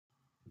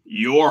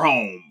your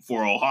home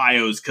for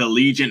Ohio's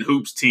collegiate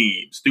hoops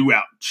teams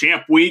throughout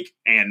Champ Week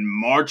and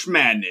March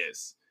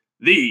Madness.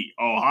 The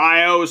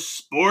Ohio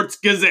Sports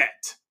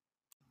Gazette.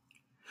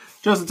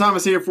 Justin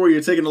Thomas here for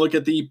you, taking a look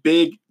at the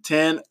Big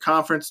Ten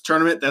Conference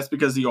Tournament. That's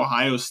because the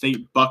Ohio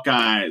State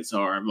Buckeyes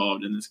are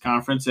involved in this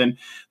conference. And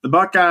the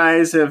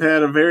Buckeyes have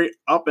had a very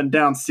up and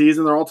down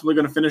season. They're ultimately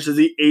going to finish as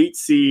the 8th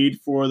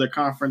seed for the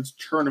conference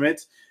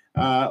tournament.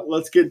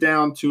 Let's get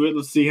down to it.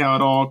 Let's see how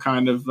it all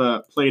kind of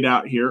played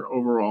out here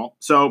overall.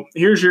 So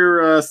here's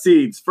your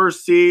seeds.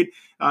 First seed,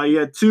 you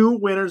had two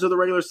winners of the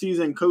regular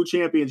season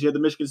co-champions. You had the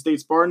Michigan State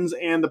Spartans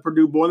and the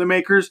Purdue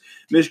Boilermakers.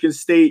 Michigan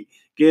State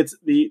gets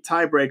the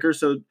tiebreaker.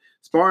 So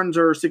Spartans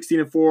are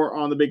 16-4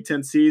 on the Big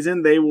Ten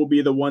season. They will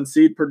be the 1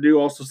 seed. Purdue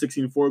also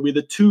 16-4 will be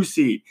the 2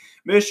 seed.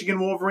 Michigan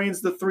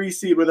Wolverines the 3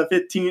 seed with a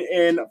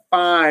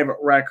 15-5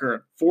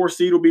 record. 4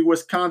 seed will be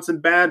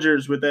Wisconsin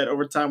Badgers with that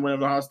overtime win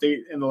of Ohio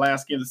State in the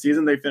last game of the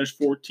season. They finished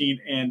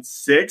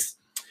 14-6.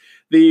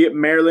 The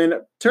Maryland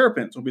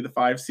Terrapins will be the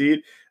 5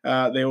 seed.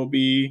 They will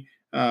be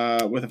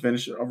with a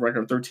finish of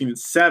record of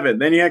 13-7.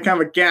 Then you had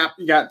kind of a gap.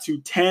 You got to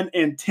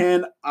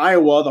 10-10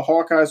 Iowa. The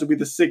Hawkeyes will be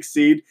the 6th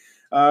seed.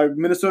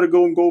 Minnesota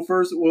Golden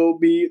Gophers will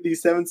be the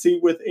 7th seed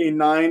with a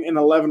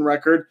 9-11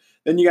 record.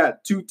 Then you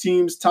got 2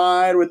 teams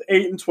tied with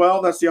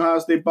 8-12. That's the Ohio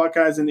State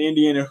Buckeyes and the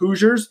Indiana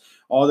Hoosiers.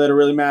 All that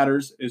really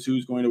matters is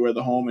who's going to wear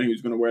the home and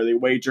who's going to wear the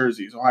away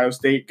jerseys. Ohio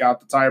State got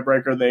the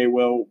tiebreaker. They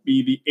will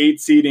be the 8th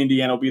seed.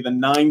 Indiana will be the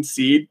 9th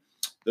seed.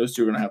 Those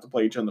two are going to have to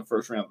play each other in the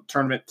first round of the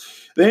tournament.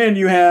 Then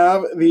you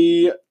have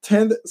the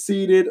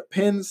 10th-seeded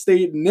Penn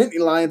State Nittany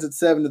Lions at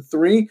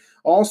 7-3.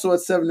 Also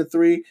at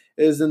 7-3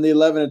 is in the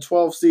 11 and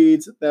 12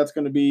 seeds. That's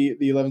going to be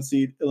the 11th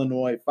seed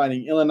Illinois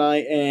Fighting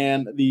Illini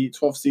and the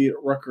 12th seed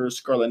Rutgers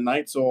Scarlet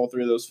Knights. So all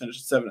three of those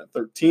finished at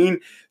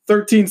 7-13.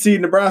 13 seed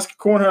Nebraska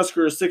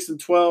Cornhuskers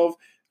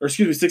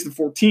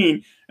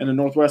 6-14, and the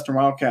Northwestern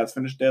Wildcats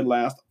finished dead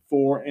last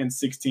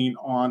 4-16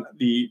 on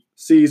the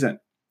season.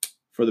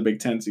 For the Big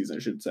Ten season, I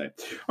should say.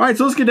 All right,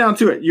 so let's get down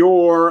to it.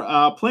 Your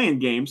playing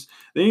games.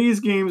 These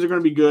games are going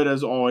to be good,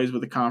 as always,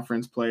 with the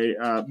conference play.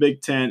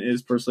 Big Ten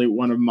is personally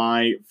one of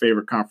my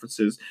favorite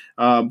conferences.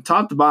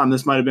 Top to bottom,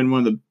 this might have been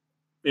one of the,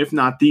 if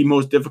not the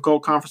most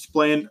difficult conference to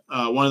play in.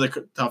 One of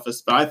the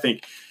toughest, but I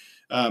think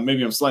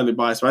maybe I'm slightly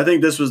biased, but I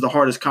think this was the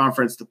hardest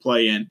conference to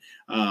play in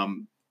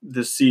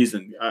this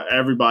season.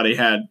 Everybody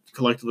had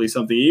collectively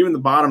something. Even the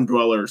bottom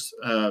dwellers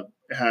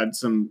had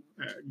some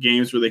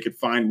games where they could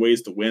find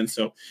ways to win.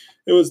 So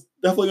it was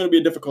definitely going to be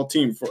a difficult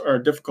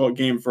difficult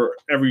game for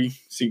every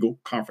single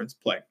conference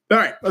play. All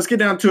right, let's get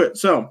down to it.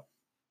 So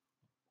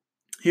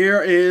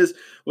here is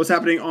what's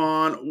happening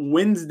on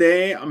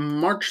Wednesday,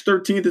 March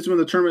 13th is when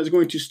the tournament is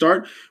going to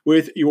start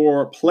with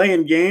your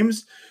play-in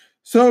games.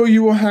 So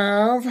you will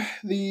have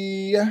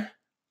the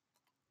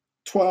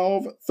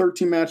 12-13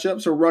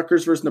 matchup. So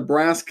Rutgers versus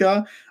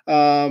Nebraska.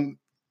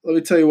 Let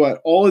me tell you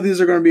what, all of these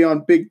are going to be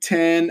on Big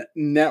Ten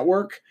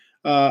Network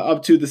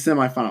up to the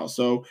semifinals.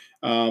 So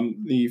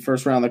the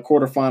first round, the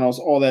quarterfinals,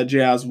 all that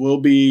jazz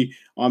will be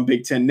on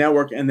Big Ten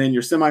Network. And then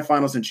your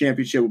semifinals and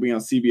championship will be on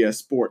CBS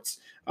Sports.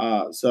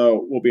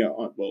 So we'll be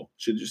on, well,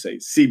 should you say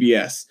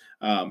CBS?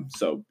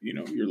 So, you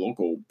know, your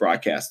local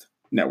broadcast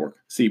network,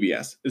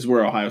 CBS, is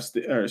where Ohio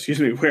State,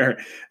 where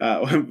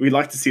we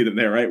like to see them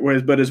there,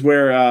 right? But is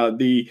where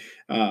the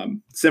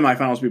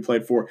semifinals will be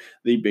played for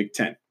the Big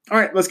Ten. All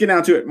right, let's get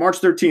down to it.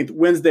 March 13th,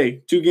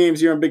 Wednesday, 2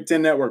 games here on Big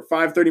Ten Network.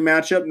 5:30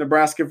 matchup,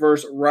 Nebraska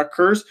versus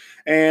Rutgers.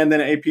 And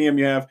then at 8 p.m.,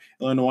 you have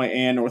Illinois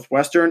and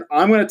Northwestern.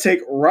 I'm going to take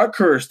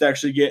Rutgers to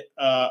actually get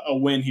a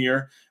win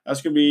here.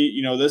 That's going to be,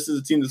 you know, this is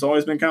a team that's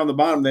always been kind of the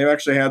bottom. They've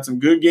actually had some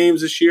good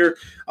games this year.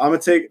 I'm going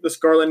to take the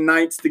Scarlet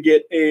Knights to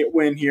get a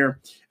win here.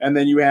 And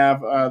then you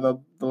have the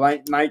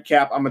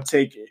nightcap I'm going to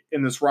take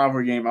in this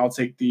rivalry game. I'll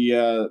take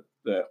the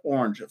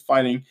Orange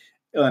Fighting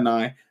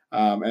Illini.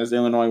 As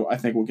Illinois, I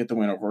think, will get the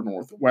win over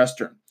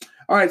Northwestern.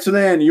 All right, so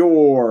then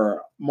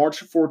your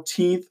March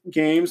 14th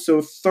game. So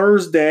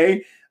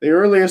Thursday, the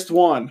earliest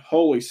one,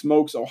 holy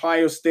smokes,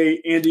 Ohio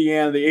State,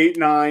 Indiana, the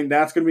 8-9.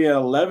 That's going to be at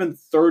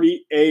 11:30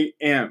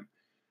 a.m.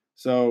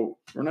 So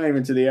we're not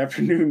even to the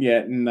afternoon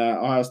yet, and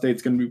Ohio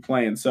State's going to be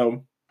playing.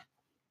 So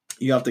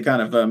you have to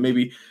kind of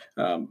maybe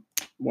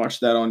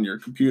watch that on your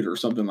computer or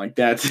something like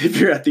that if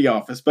you're at the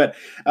office. But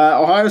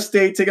Ohio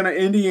State taking on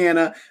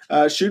Indiana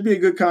should be a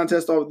good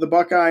contest. The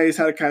Buckeyes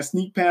had to kind of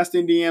sneak past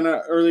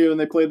Indiana earlier when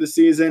they played the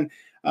season.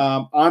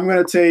 I'm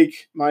going to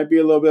take, might be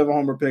a little bit of a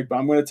homer pick, but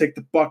I'm going to take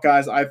the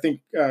Buckeyes. I think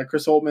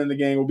Chris Holtmann and the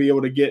gang will be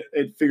able to get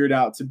it figured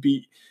out to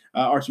beat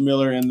Archie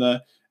Miller and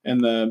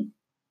the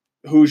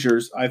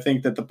Hoosiers. I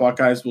think that the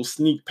Buckeyes will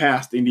sneak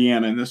past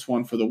Indiana in this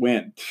one for the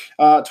win.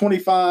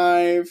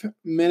 25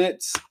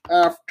 minutes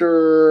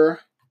after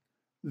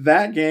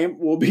that game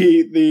will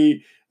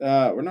be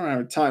we're not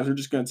having times. We're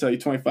just going to tell you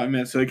 25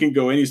 minutes, so it can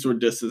go any sort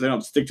of distance. They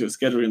don't stick to a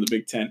schedule in the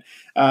Big Ten.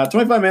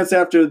 25 minutes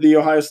after the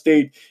Ohio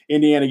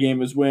State-Indiana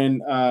game is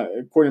when,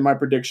 according to my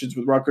predictions,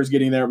 with Rutgers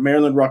getting there,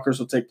 Maryland-Rutgers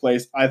will take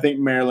place. I think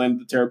Maryland,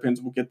 the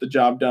Terrapins, will get the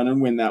job done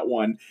and win that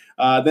one.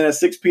 Then at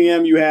 6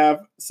 p.m., you have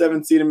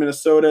 7-seeded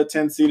Minnesota,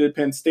 10-seeded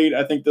Penn State.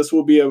 I think this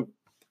will be a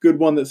good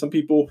one that some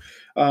people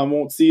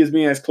won't see as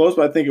being as close,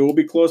 but I think it will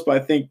be close.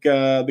 But I think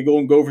the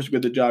Golden Gophers will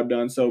get the job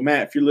done. So,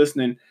 Matt, if you're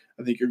listening,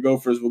 I think your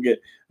Gophers will get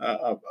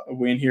a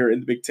win here in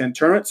the Big Ten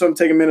tournament. So I'm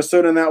taking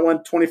Minnesota in that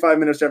one. 25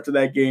 minutes after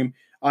that game,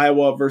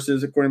 Iowa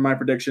versus, according to my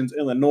predictions,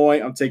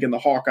 Illinois. I'm taking the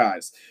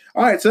Hawkeyes.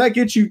 All right, so that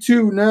gets you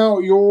to now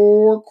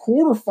your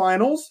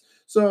quarterfinals.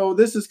 So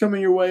this is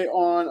coming your way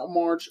on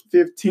March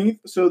 15th.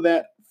 So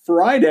that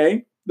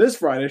Friday, this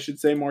Friday, I should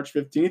say, March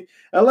 15th,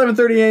 at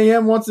 11:30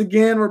 a.m. Once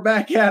again, we're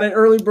back at it.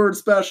 Early bird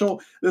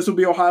special. This will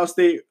be Ohio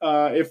State.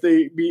 If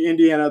they beat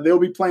Indiana, they'll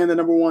be playing the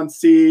number 1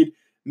 seed,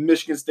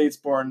 Michigan State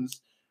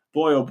Spartans.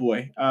 Boy, oh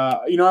boy.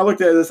 I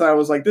looked at this. I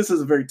was like, this is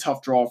a very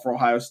tough draw for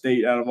Ohio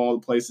State out of all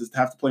the places to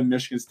have to play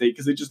Michigan State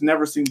because they just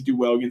never seem to do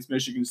well against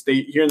Michigan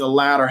State here in the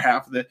latter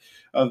half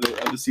of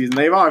the season.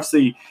 They've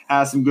obviously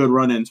had some good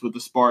run-ins with the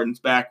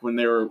Spartans back when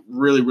they were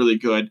really, really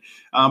good.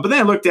 But then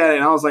I looked at it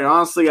and I was like,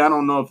 honestly, I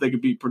don't know if they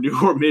could beat Purdue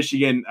or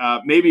Michigan.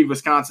 Maybe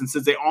Wisconsin,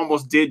 since they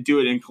almost did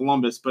do it in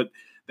Columbus, but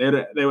they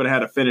would have had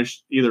to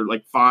finish either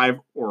like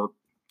 5 or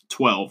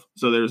 12.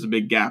 So there's a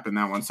big gap in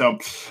that one. So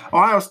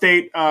Ohio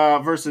State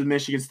versus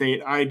Michigan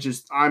State. I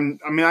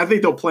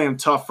think they'll play them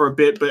tough for a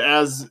bit, but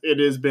as it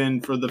has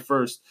been for the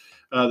first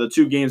the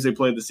 2 games they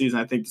played this season,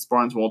 I think the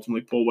Spartans will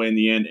ultimately pull away in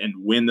the end and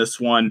win this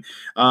one.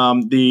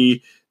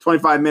 The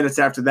 25 minutes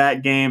after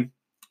that game,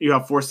 you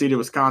have 4-seeded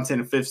Wisconsin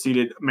and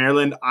 5th-seeded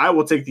Maryland. I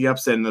will take the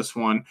upset in this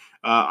one.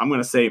 I'm going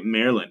to say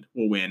Maryland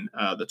will win.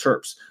 The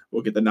Terps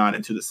will get the nod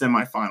into the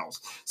semifinals.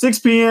 6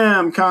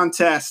 p.m.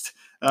 contest.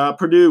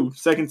 Purdue,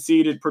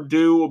 2nd-seeded.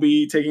 Purdue will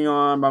be taking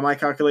on, by my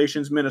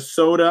calculations,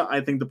 Minnesota.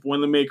 I think the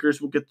Boilermakers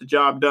will get the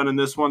job done in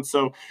this one.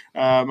 So,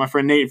 my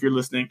friend Nate, if you're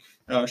listening,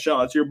 shout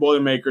out to your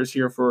Boilermakers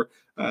here for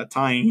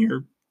tying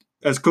here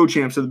as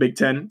co-champs of the Big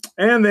Ten.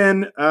 And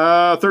then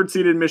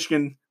 3rd-seeded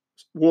Michigan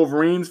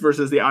Wolverines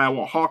versus the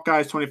Iowa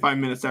Hawkeyes. 25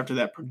 minutes after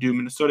that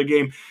Purdue-Minnesota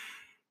game.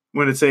 I'm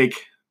going to take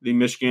the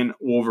Michigan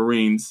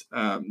Wolverines.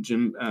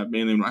 Jim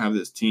Boeheim will have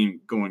this team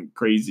going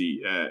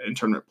crazy in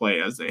tournament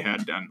play as they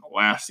had done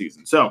last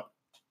season. So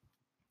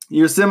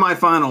your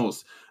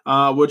semifinals,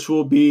 which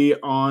will be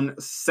on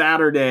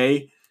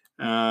Saturday,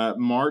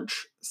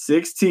 March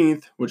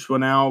 16th, which will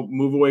now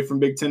move away from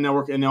Big Ten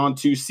Network and on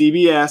to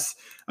CBS.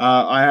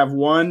 I have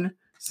 1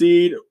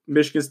 seed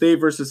Michigan State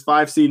versus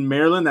 5 seed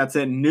Maryland. That's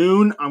at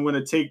noon. I'm going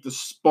to take the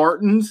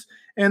Spartans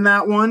in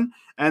that one.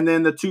 And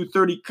then the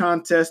 2:30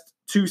 contest,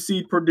 2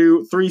 seed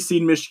Purdue, 3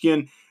 seed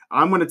Michigan.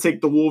 I'm going to take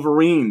the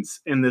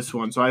Wolverines in this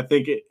one. So I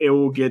think it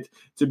will get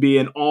to be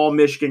an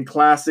all-Michigan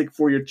classic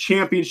for your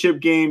championship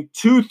game,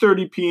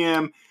 2:30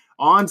 p.m.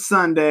 on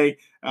Sunday,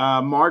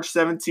 March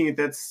 17th.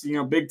 That's,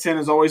 Big Ten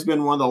has always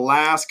been one of the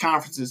last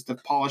conferences to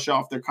polish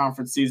off their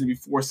conference season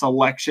before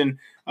selection,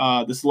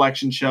 the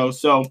selection show.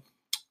 So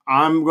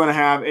I'm going to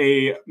have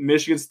a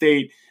Michigan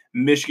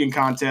State-Michigan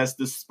contest.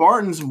 The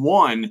Spartans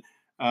won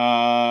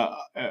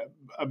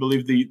I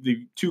believe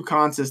the 2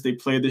 contests they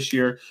played this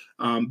year.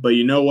 But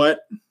you know what?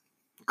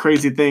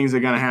 Crazy things are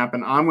going to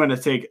happen. I'm going to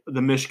take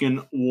the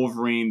Michigan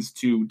Wolverines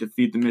to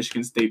defeat the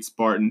Michigan State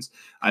Spartans.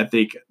 I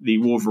think the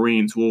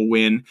Wolverines will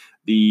win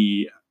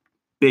the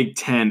Big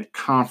Ten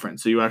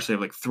Conference. So you actually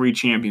have like 3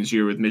 champions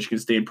here with Michigan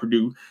State and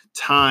Purdue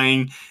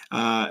tying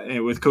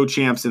with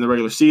co-champs in the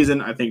regular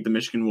season. I think the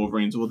Michigan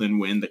Wolverines will then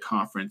win the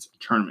conference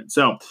tournament.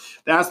 So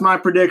that's my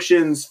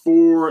predictions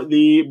for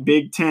the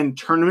Big Ten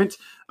tournament.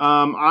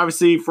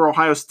 Obviously, for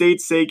Ohio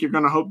State's sake, you're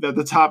going to hope that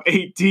the top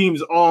 8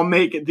 teams all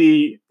make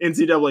the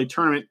NCAA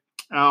tournament.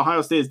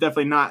 Ohio State has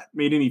definitely not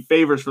made any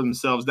favors for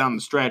themselves down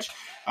the stretch,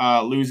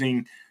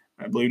 losing,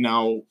 I believe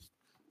now,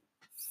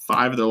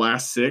 5 of their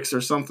last 6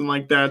 or something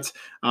like that.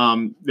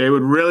 They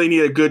would really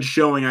need a good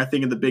showing, I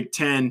think, in the Big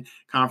Ten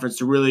Conference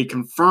to really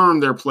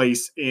confirm their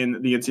place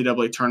in the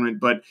NCAA tournament.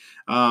 But,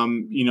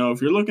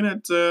 if you're looking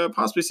at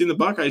possibly seeing the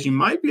Buckeyes, you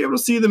might be able to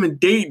see them in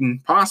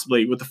Dayton,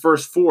 possibly with the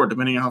first 4,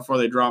 depending on how far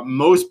they drop.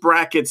 Most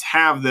brackets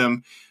have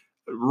them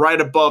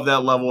right above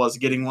that level as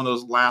getting one of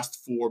those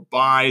last 4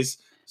 byes.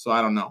 So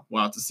I don't know.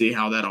 We'll have to see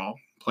how that all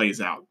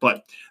plays out.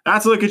 But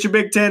that's a look at your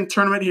Big Ten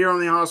tournament here on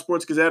the Ohio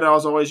Sports Gazette.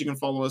 As always, you can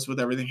follow us with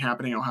everything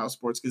happening at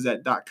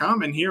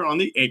ohiosportsgazette.com and here on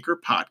the Anchor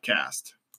Podcast.